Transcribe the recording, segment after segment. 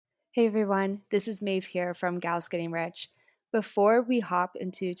Hey everyone, this is Maeve here from Gals Getting Rich. Before we hop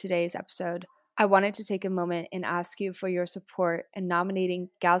into today's episode, I wanted to take a moment and ask you for your support in nominating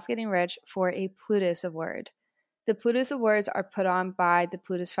Gals Getting Rich for a Plutus Award. The Plutus Awards are put on by the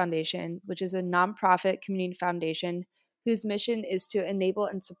Plutus Foundation, which is a nonprofit community foundation whose mission is to enable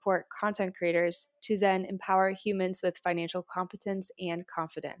and support content creators to then empower humans with financial competence and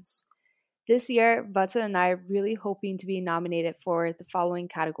confidence. This year, Vatsa and I are really hoping to be nominated for the following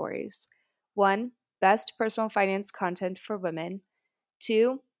categories: 1. Best Personal Finance Content for Women;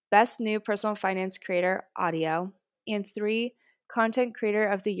 2. Best New Personal Finance Creator Audio; and 3. Content Creator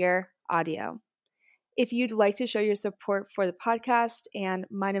of the Year Audio. If you'd like to show your support for the podcast and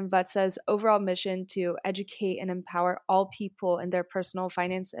mine and Vatsa's overall mission to educate and empower all people in their personal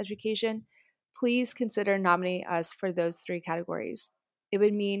finance education, please consider nominating us for those three categories. It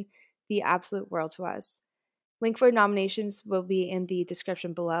would mean the absolute world to us. Link for nominations will be in the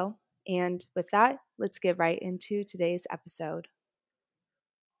description below. And with that, let's get right into today's episode.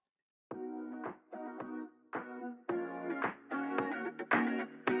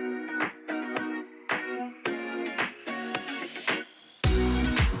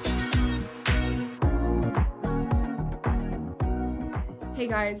 Hey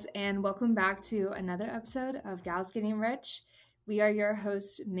guys, and welcome back to another episode of Gals Getting Rich. We are your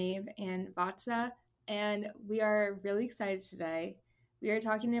hosts, Maeve and Vatsa, and we are really excited today. We are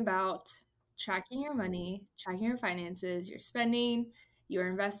talking about tracking your money, tracking your finances, your spending, your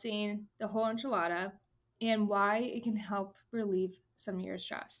investing, the whole enchilada, and why it can help relieve some of your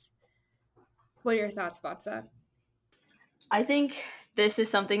stress. What are your thoughts, Vatsa? I think this is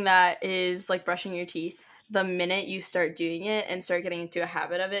something that is like brushing your teeth. The minute you start doing it and start getting into a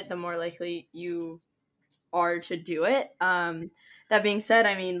habit of it, the more likely you are to do it. That being said,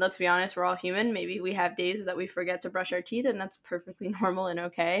 I mean, let's be honest, we're all human. Maybe we have days that we forget to brush our teeth, and that's perfectly normal and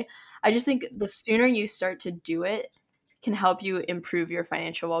okay. I just think the sooner you start to do it can help you improve your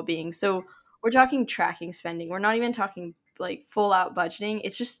financial well-being. So we're talking tracking spending. We're not even talking like full out budgeting.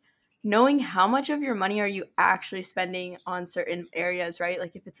 It's just knowing how much of your money are you actually spending on certain areas, right?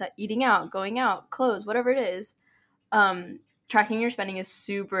 Like if it's at eating out, going out, clothes, whatever it is, tracking your spending is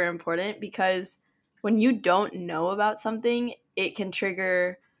super important because when you don't know about something, it can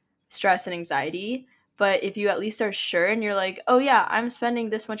trigger stress and anxiety. But if you at least are sure and you're like, oh yeah, I'm spending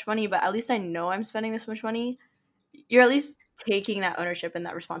this much money, but at least I know I'm spending this much money, you're at least taking that ownership and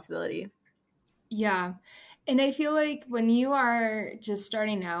that responsibility. Yeah. And I feel like when you are just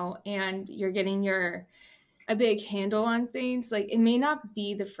starting out and you're getting a big handle on things, like it may not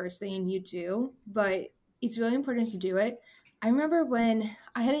be the first thing you do, but it's really important to do it. I remember when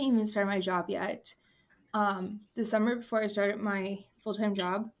I hadn't even started my job yet, the summer before I started my full-time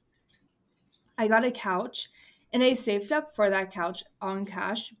job, I got a couch and I saved up for that couch on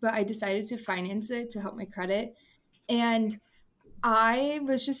cash, but I decided to finance it to help my credit. And I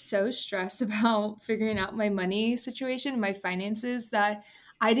was just so stressed about figuring out my money situation, my finances, that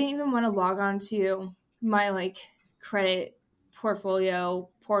I didn't even want to log on to my credit portfolio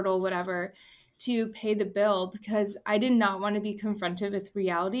portal, whatever, to pay the bill because I did not want to be confronted with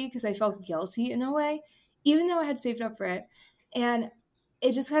reality because I felt guilty in a way, even though I had saved up for it. And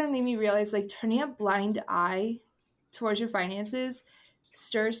it just kind of made me realize like turning a blind eye towards your finances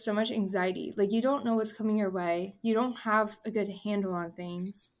stirs so much anxiety. Like you don't know what's coming your way. You don't have a good handle on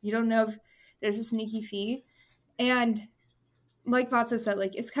things. You don't know if there's a sneaky fee. And like Vatsa said,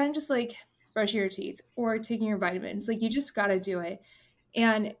 like it's kind of just like brushing your teeth or taking your vitamins. Like you just got to do it.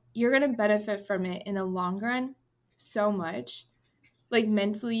 And you're going to benefit from it in the long run so much. Like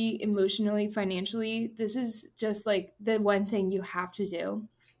mentally, emotionally, financially, this is just like the one thing you have to do.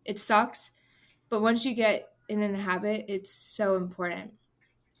 It sucks, but once you get in a habit, it's so important.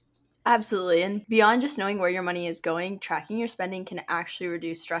 Absolutely. And beyond just knowing where your money is going, tracking your spending can actually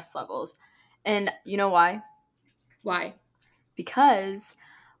reduce stress levels. And you know why? Why? Because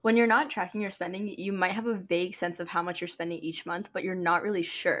when you're not tracking your spending, you might have a vague sense of how much you're spending each month, but you're not really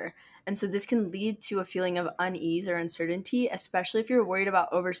sure. And so this can lead to a feeling of unease or uncertainty, especially if you're worried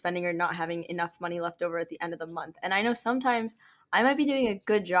about overspending or not having enough money left over at the end of the month. And I know sometimes I might be doing a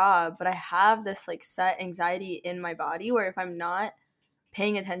good job, but I have this like set anxiety in my body where if I'm not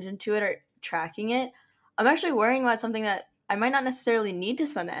paying attention to it or tracking it, I'm actually worrying about something that I might not necessarily need to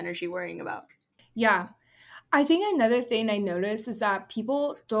spend the energy worrying about. Yeah. I think another thing I notice is that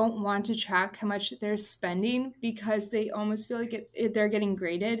people don't want to track how much they're spending because they almost feel like they're getting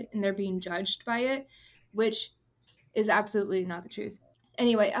graded and they're being judged by it, which is absolutely not the truth.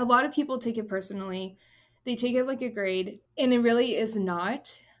 Anyway, a lot of people take it personally. They take it like a grade, and it really is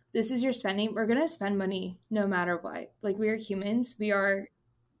not. This is your spending. We're going to spend money no matter what. Like, we are humans. We are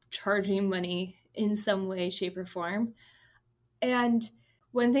charging money in some way, shape, or form. And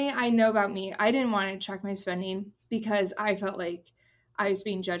one thing I know about me, I didn't want to track my spending because I felt like I was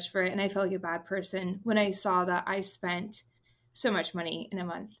being judged for it. And I felt like a bad person when I saw that I spent so much money in a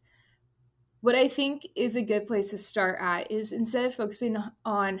month. What I think is a good place to start at is instead of focusing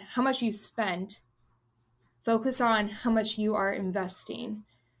on how much you spend, focus on how much you are investing.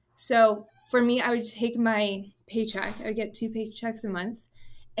 So for me, I would take my paycheck. I would get 2 paychecks a month.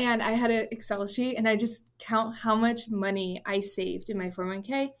 And I had an Excel sheet and I just count how much money I saved in my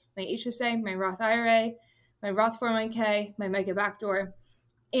 401k, my HSA, my Roth IRA, my Roth 401k, my Mega Backdoor.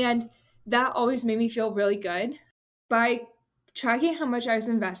 And that always made me feel really good. By tracking how much I was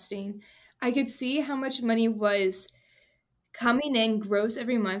investing, I could see how much money was coming in gross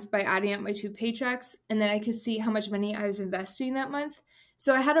every month by adding up my 2 paychecks, and then I could see how much money I was investing that month.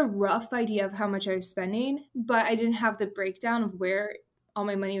 So I had a rough idea of how much I was spending, but I didn't have the breakdown of where all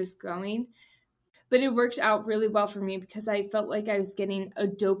my money was going. But it worked out really well for me because I felt like I was getting a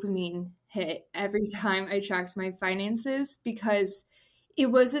dopamine hit every time I tracked my finances, because it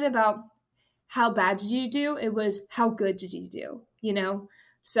wasn't about how bad did you do, it was how good did you do, you know?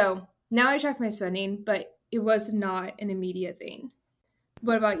 So now I track my spending, but it was not an immediate thing.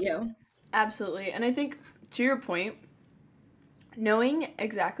 What about you? Absolutely. And I think, to your point, knowing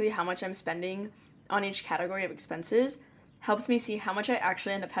exactly how much I'm spending on each category of expenses helps me see how much I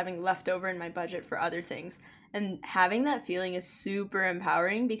actually end up having left over in my budget for other things. And having that feeling is super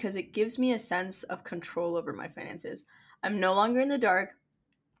empowering because it gives me a sense of control over my finances. I'm no longer in the dark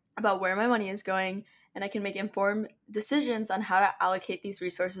about where my money is going, and I can make informed decisions on how to allocate these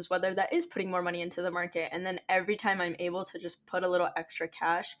resources, whether that is putting more money into the market. And then every time I'm able to just put a little extra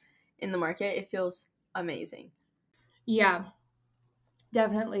cash in the market, it feels amazing. Yeah,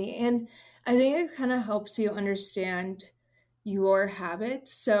 definitely. And I think it kind of helps you understand your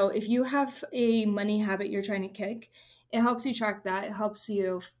habits. So if you have a money habit you're trying to kick, it helps you track that. It helps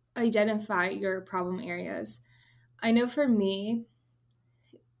you identify your problem areas. I know for me,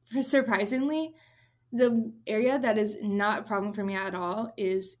 surprisingly, the area that is not a problem for me at all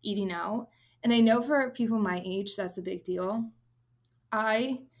is eating out. And I know for people my age, that's a big deal.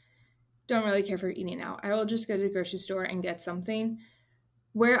 I don't really care for eating out. I will just go to the grocery store and get something.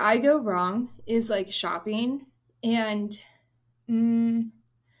 Where I go wrong is like shopping. And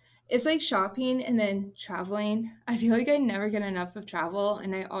it's like shopping and then traveling. I feel like I never get enough of travel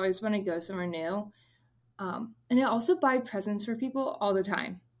and I always want to go somewhere new. And I also buy presents for people all the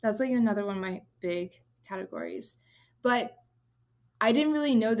time. That's like another one of my big categories. But I didn't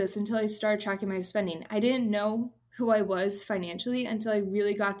really know this until I started tracking my spending. I didn't know who I was financially until I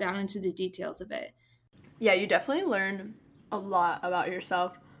really got down into the details of it. Yeah, you definitely learn a lot about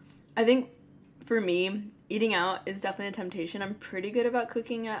yourself. I think for me, eating out is definitely a temptation. I'm pretty good about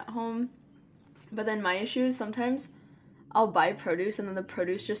cooking at home. But then my issue is sometimes I'll buy produce and then the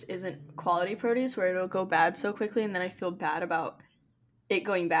produce just isn't quality produce, where it'll go bad so quickly, and then I feel bad about it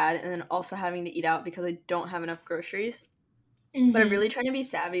going bad and then also having to eat out because I don't have enough groceries. But I'm really trying to be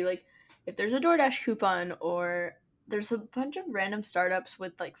savvy. Like, if there's a DoorDash coupon, or there's a bunch of random startups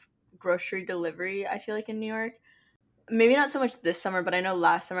with like grocery delivery, I feel like in New York. Maybe not so much this summer, but I know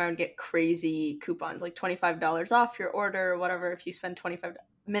last summer I would get crazy coupons, like $25 off your order or whatever if you spend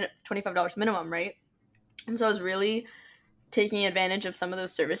 $25 minimum, right? And so I was really taking advantage of some of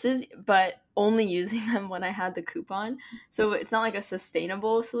those services, but only using them when I had the coupon. So it's not like a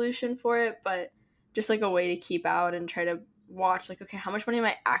sustainable solution for it, but just like a way to keep out and try to watch, like, okay, how much money am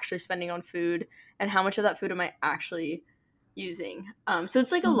I actually spending on food, and how much of that food am I actually using? So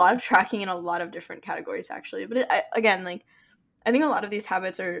it's like a lot of tracking in a lot of different categories, actually. But again, like, I think a lot of these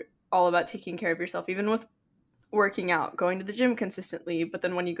habits are all about taking care of yourself, even with working out, going to the gym consistently. But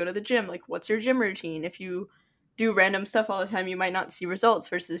then when you go to the gym, like, what's your gym routine? If you do random stuff all the time, you might not see results,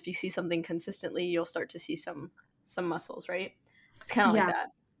 versus if you see something consistently, you'll start to see some muscles, right? It's kind of like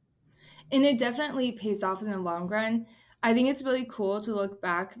that. And it definitely pays off in the long run. I think it's really cool to look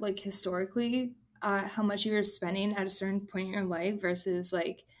back, like, historically, how much you were spending at a certain point in your life versus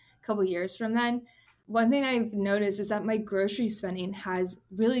like a couple years from then. One thing I've noticed is that my grocery spending has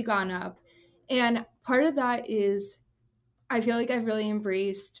really gone up. And part of that is I feel like I've really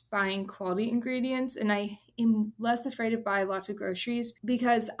embraced buying quality ingredients, and I am less afraid to buy lots of groceries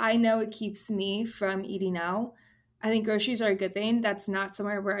because I know it keeps me from eating out. I think groceries are a good thing. That's not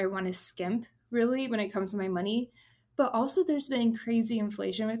somewhere where I want to skimp, really, when it comes to my money. But also, there's been crazy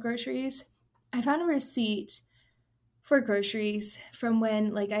inflation with groceries. I found a receipt for groceries from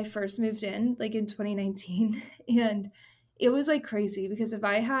when like I first moved in, like in 2019, and it was like crazy because if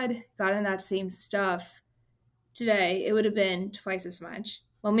I had gotten that same stuff today, it would have been twice as much.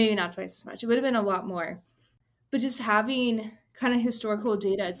 well, maybe not twice as much. It would have been a lot more. But just having kind of historical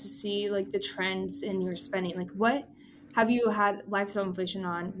data to see like the trends in your spending, like what have you had lifestyle inflation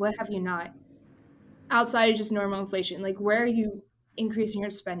on? What have you not? Outside of just normal inflation, like where are you increasing your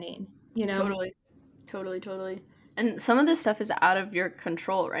spending? You know? Totally. Totally, totally. And some of this stuff is out of your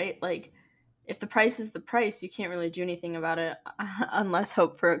control, right? Like, if the price is the price, you can't really do anything about it unless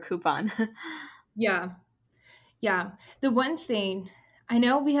hope for a coupon. Yeah. Yeah. The one thing I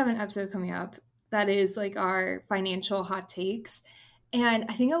know we have an episode coming up that is like our financial hot takes. And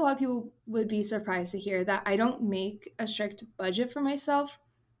I think a lot of people would be surprised to hear that I don't make a strict budget for myself.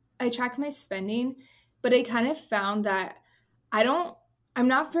 I track my spending, but I kind of found that I don't, I'm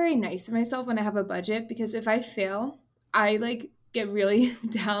not very nice to myself when I have a budget because if I fail, I like get really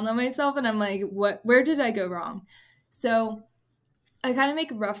down on myself and I'm like, where did I go wrong? So I kind of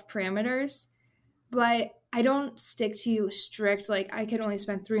make rough parameters, but I don't stick to strict, like, I can only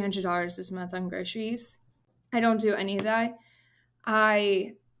spend $300 this month on groceries. I don't do any of that.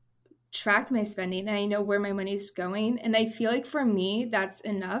 I track my spending and I know where my money is going. And I feel like for me, that's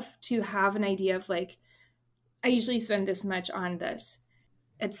enough to have an idea of like, I usually spend this much on this,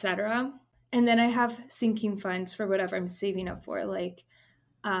 etc. And then I have sinking funds for whatever I'm saving up for, like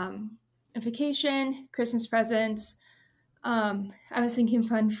a vacation, Christmas presents. I was sinking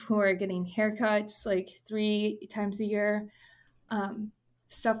fund for getting haircuts like 3 times a year, um,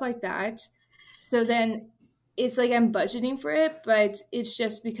 stuff like that. So then it's like I'm budgeting for it, but it's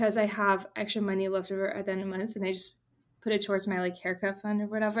just because I have extra money left over at the end of the month and I just put it towards my like haircut fund or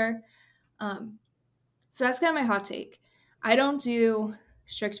whatever. Um, so that's kind of my hot take. I don't do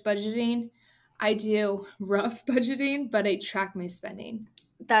strict budgeting. I do rough budgeting, but I track my spending.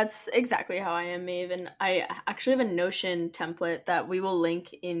 That's exactly how I am, Maeve. And I actually have a Notion template that we will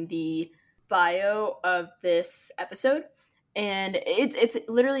link in the bio of this episode. And it's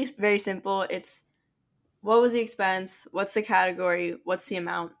literally very simple. It's what was the expense, what's the category, what's the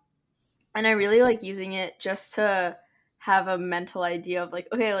amount. And I really like using it just to have a mental idea of like,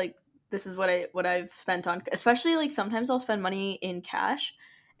 okay, like this is what I've spent on. Especially like sometimes I'll spend money in cash,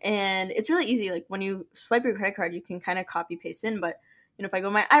 and it's really easy. Like when you swipe your credit card, you can kind of copy paste in. But if I go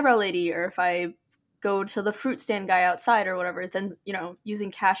to my eyebrow lady, or if I go to the fruit stand guy outside or whatever, then using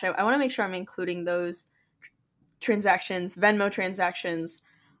cash, I want to make sure I'm including those transactions, Venmo transactions.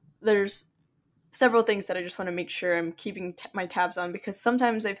 There's several things that I just want to make sure I'm keeping my tabs on, because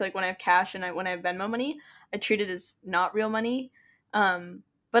sometimes I feel like when I have cash and when I have Venmo money, I treat it as not real money.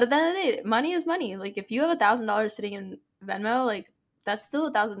 But at the end of the day, money is money. Like if you have $1,000 sitting in Venmo, like that's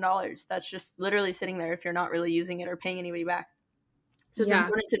still $1,000. That's just literally sitting there if you're not really using it or paying anybody back. So it's Yeah,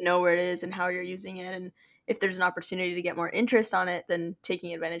 important to know where it is and how you're using it, and if there's an opportunity to get more interest on it, then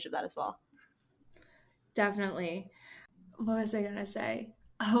taking advantage of that as well. definitely. What was I gonna say?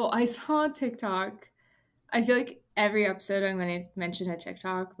 Oh, I saw a TikTok. I feel like every episode I'm going to mention a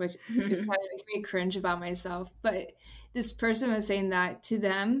TikTok, which is kind of makes me cringe about myself. But this person was saying that to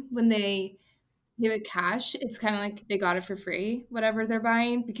them, when they give it cash, it's kind of like they got it for free, whatever they're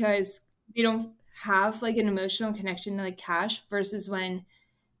buying, because they don't have like an emotional connection to like cash versus when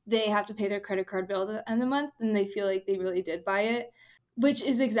they have to pay their credit card bill at the end of the month and they feel like they really did buy it, which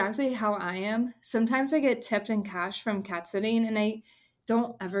is exactly how I am. Sometimes I get tipped in cash from cat sitting and I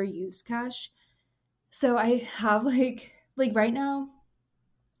don't ever use cash. So I have like right now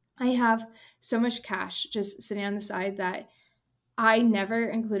I have so much cash just sitting on the side that I never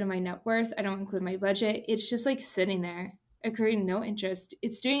included my net worth. I don't include my budget. It's just like sitting there, accruing no interest.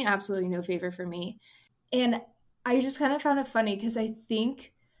 It's doing absolutely no favor for me. And I just kind of found it funny because I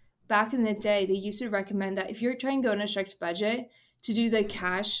think back in the day they used to recommend that if you're trying to go on a strict budget to do the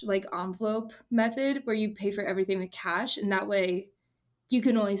cash like envelope method where you pay for everything with cash and that way you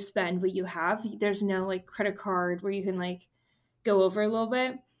can only spend what you have. There's no like credit card where you can like go over a little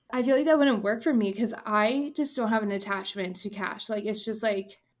bit. I feel like that wouldn't work for me because I just don't have an attachment to cash. Like it's just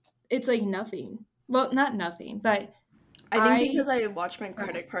like it's like nothing. Well, not nothing, but I think I because I watch my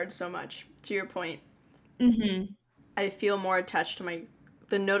credit card so much, to your point, mm-hmm. I feel more attached to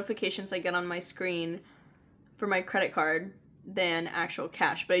the notifications I get on my screen for my credit card than actual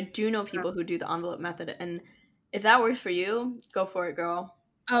cash. But I do know people who do the envelope method, and if that works for you, go for it, girl.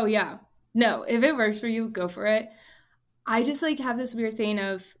 Oh yeah. No, if it works for you, go for it. I just like have this weird thing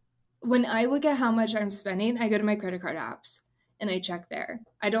of when I look at how much I'm spending, I go to my credit card apps and I check there.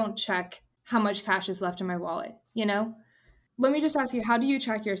 I don't check how much cash is left in my wallet, you know? Let me just ask you, how do you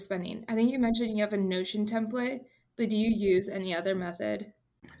track your spending? I think you mentioned you have a Notion template, but do you use any other method?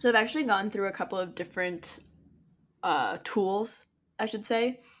 So I've actually gone through a couple of different tools, I should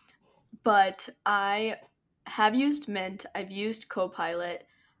say, but I have used Mint, I've used Copilot,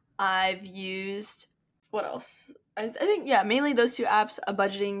 I've used, what else? I think, yeah, mainly those two apps, a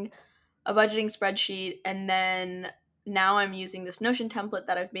budgeting spreadsheet, and then now I'm using this Notion template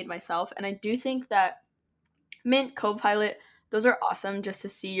that I've made myself. And I do think that Mint, Copilot, those are awesome just to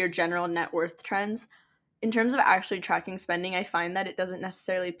see your general net worth trends. In terms of actually tracking spending, I find that it doesn't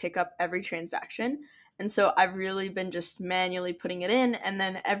necessarily pick up every transaction. And so I've really been just manually putting it in. And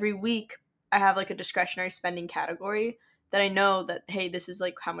then every week I have like a discretionary spending category that I know that, hey, this is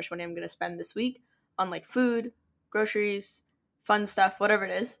like how much money I'm going to spend this week on like food, groceries, fun stuff, whatever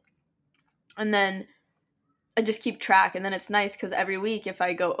it is. And then I just keep track. And then it's nice because every week if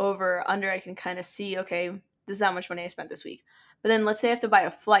I go over or under, I can kind of see, okay, this is how much money I spent this week. But then let's say I have to buy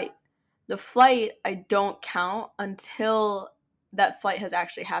a flight. The flight I don't count until that flight has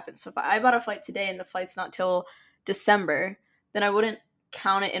actually happened. So if I bought a flight today and the flight's not till December, then I wouldn't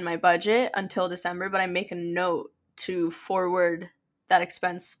count it in my budget until December, but I make a note to forward that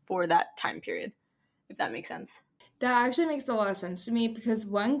expense for that time period, if that makes sense. That actually makes a lot of sense to me because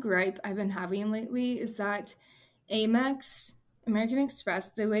one gripe I've been having lately is that Amex, American Express,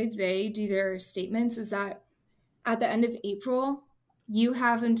 the way they do their statements is that at the end of April, you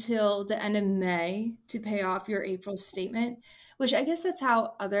have until the end of May to pay off your April statement, which I guess that's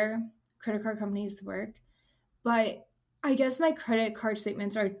how other credit card companies work. But I guess my credit card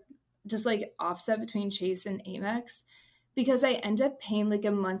statements are just like offset between Chase and Amex because I end up paying like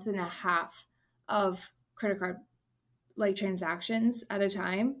a month and a half of credit card like transactions at a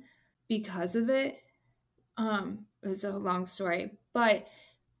time because of it. It's a long story, but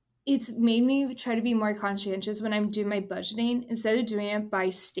it's made me try to be more conscientious when I'm doing my budgeting. Instead of doing it by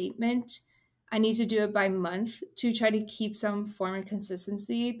statement, I need to do it by month to try to keep some form of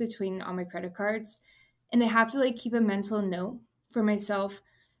consistency between all my credit cards. And I have to like keep a mental note for myself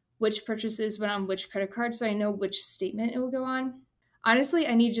which purchases went on which credit card so I know which statement it will go on. Honestly,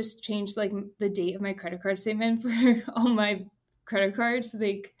 I need to just change like the date of my credit card statement for all my credit cards so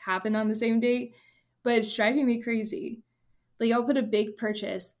they happen on the same date. But it's driving me crazy. Like I'll put a big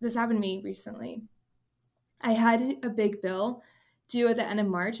purchase. This happened to me recently. I had a big bill due at the end of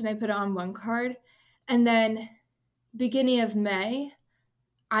March and I put it on one card. And then beginning of May,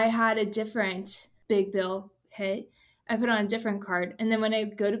 I had a different big bill hit. I put it on a different card. And then when I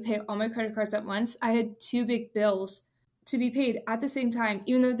go to pay all my credit cards at once, I had two big bills to be paid at the same time,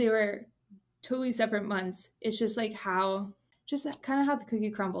 even though they were totally separate months. It's just like just kind of how the cookie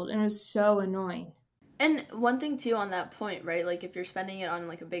crumbled. And it was so annoying. And one thing too on that point, right? Like if you're spending it on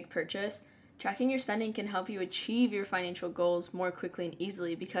like a big purchase, tracking your spending can help you achieve your financial goals more quickly and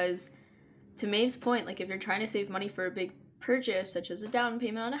easily because to Maeve's point, like if you're trying to save money for a big purchase such as a down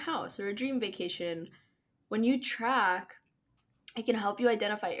payment on a house or a dream vacation, when you track, it can help you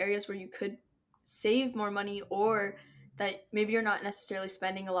identify areas where you could save more money or that maybe you're not necessarily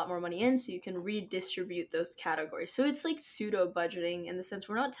spending a lot more money in, so you can redistribute those categories. So it's like pseudo budgeting in the sense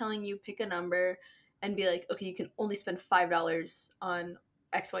we're not telling you pick a number and be like, okay, you can only spend $5 on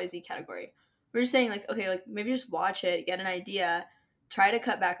XYZ category. We're just saying like, okay, like maybe just watch it, get an idea, try to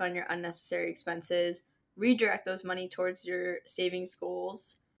cut back on your unnecessary expenses, redirect those money towards your savings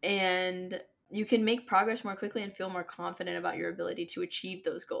goals, and you can make progress more quickly and feel more confident about your ability to achieve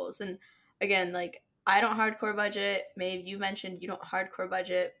those goals. And again, like I don't hardcore budget. Maeve, you mentioned you don't hardcore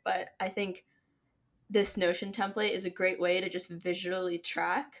budget, but I think this Notion template is a great way to just visually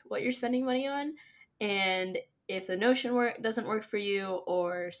track what you're spending money on. And if the Notion doesn't work for you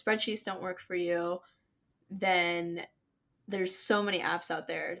or spreadsheets don't work for you, then there's so many apps out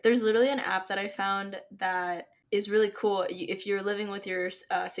there. There's literally an app that I found that is really cool. If you're living with your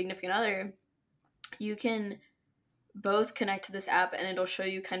significant other, you can both connect to this app and it'll show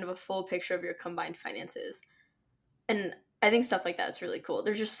you kind of a full picture of your combined finances. And I think stuff like that's really cool.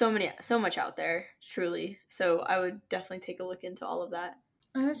 There's just so much out there, truly. So I would definitely take a look into all of that.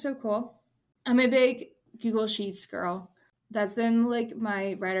 Oh, that's so cool. I'm a big Google Sheets girl. That's been like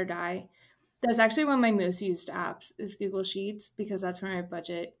my ride or die. That's actually one of my most used apps is Google Sheets because that's where my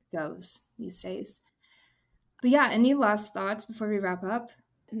budget goes these days. But yeah, any last thoughts before we wrap up?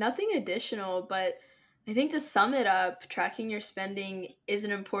 Nothing additional, but I think to sum it up, tracking your spending is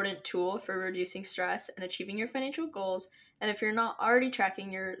an important tool for reducing stress and achieving your financial goals. And if you're not already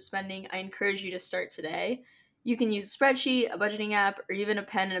tracking your spending, I encourage you to start today. You can use a spreadsheet, a budgeting app, or even a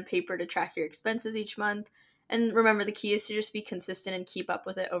pen and a paper to track your expenses each month. And remember, the key is to just be consistent and keep up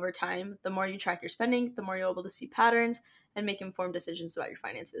with it over time. The more you track your spending, the more you're able to see patterns and make informed decisions about your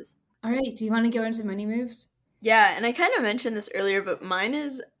finances. All right. Do you want to go into money moves? Yeah, and I kind of mentioned this earlier, but mine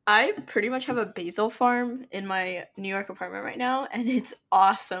is I pretty much have a basil farm in my New York apartment right now, and it's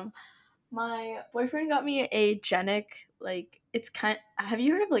awesome. My boyfriend got me a Genic, like it's have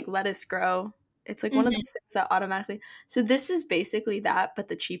you heard of like Lettuce Grow? It's like one of Mhm. those things that automatically. So this is basically that, but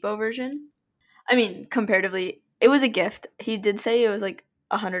the cheapo version. I mean, comparatively, it was a gift. He did say it was like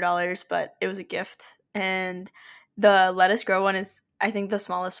 $100, but it was a gift. And the Lettuce Grow one is, I think the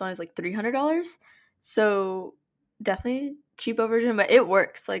smallest one is like $300. So definitely cheapo version, but it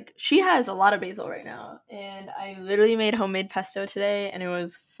works. Like she has a lot of basil right now, and I literally made homemade pesto today, and it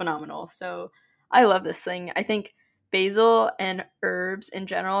was phenomenal. So I love this thing. I think basil and herbs in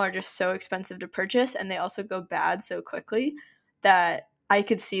general are just so expensive to purchase, and they also go bad so quickly that I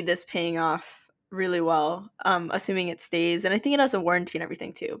could see this paying off really well, assuming it stays. And I think it has a warranty and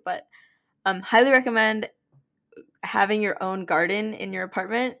everything too. But highly recommend having your own garden in your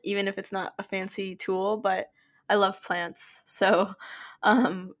apartment, even if it's not a fancy tool. But I love plants, so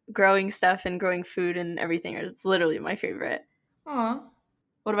growing stuff and growing food and everything is literally my favorite. Aw.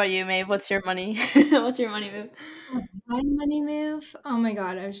 What about you, Maeve? What's your money? What's your money move? My money move? Oh my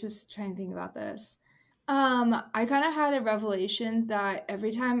god, I was just trying to think about this. I kind of had a revelation that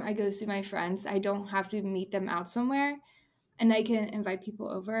every time I go see my friends, I don't have to meet them out somewhere and I can invite people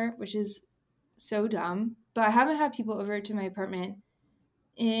over, which is so dumb. But I haven't had people over to my apartment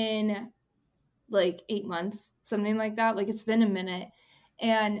in like 8 months, something like that. Like it's been a minute.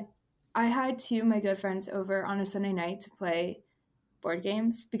 And I had two of my good friends over on a Sunday night to play board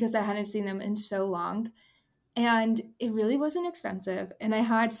games because I hadn't seen them in so long. And it really wasn't expensive. And I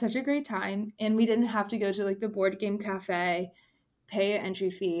had such a great time. And we didn't have to go to like the board game cafe, pay an entry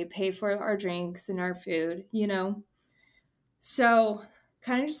fee, pay for our drinks and our food, you know? So,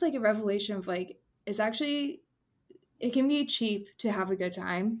 kind of just like a revelation of like, it's actually, it can be cheap to have a good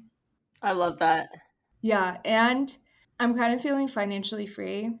time. I love that. Yeah. And I'm kind of feeling financially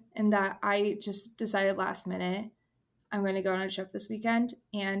free in that I just decided last minute I'm going to go on a trip this weekend.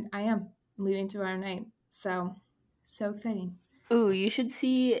 And I am leaving tomorrow night. So, so exciting. Ooh, you should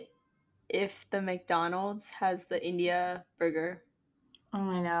see if the McDonald's has the India burger Oh,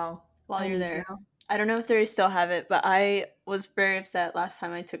 I know. while I you're need to. there. I don't know if they still have it, but I was very upset last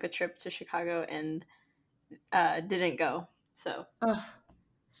time I took a trip to Chicago and didn't go. So, Oh,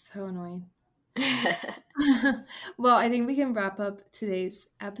 so annoying. Well, I think we can wrap up today's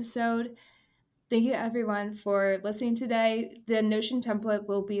episode. Thank you, everyone, for listening today. The Notion template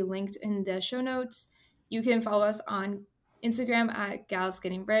will be linked in the show notes. You can follow us on Instagram at Gals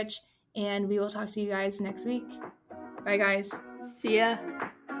Getting Rich, and we will talk to you guys next week. Bye, guys. see ya.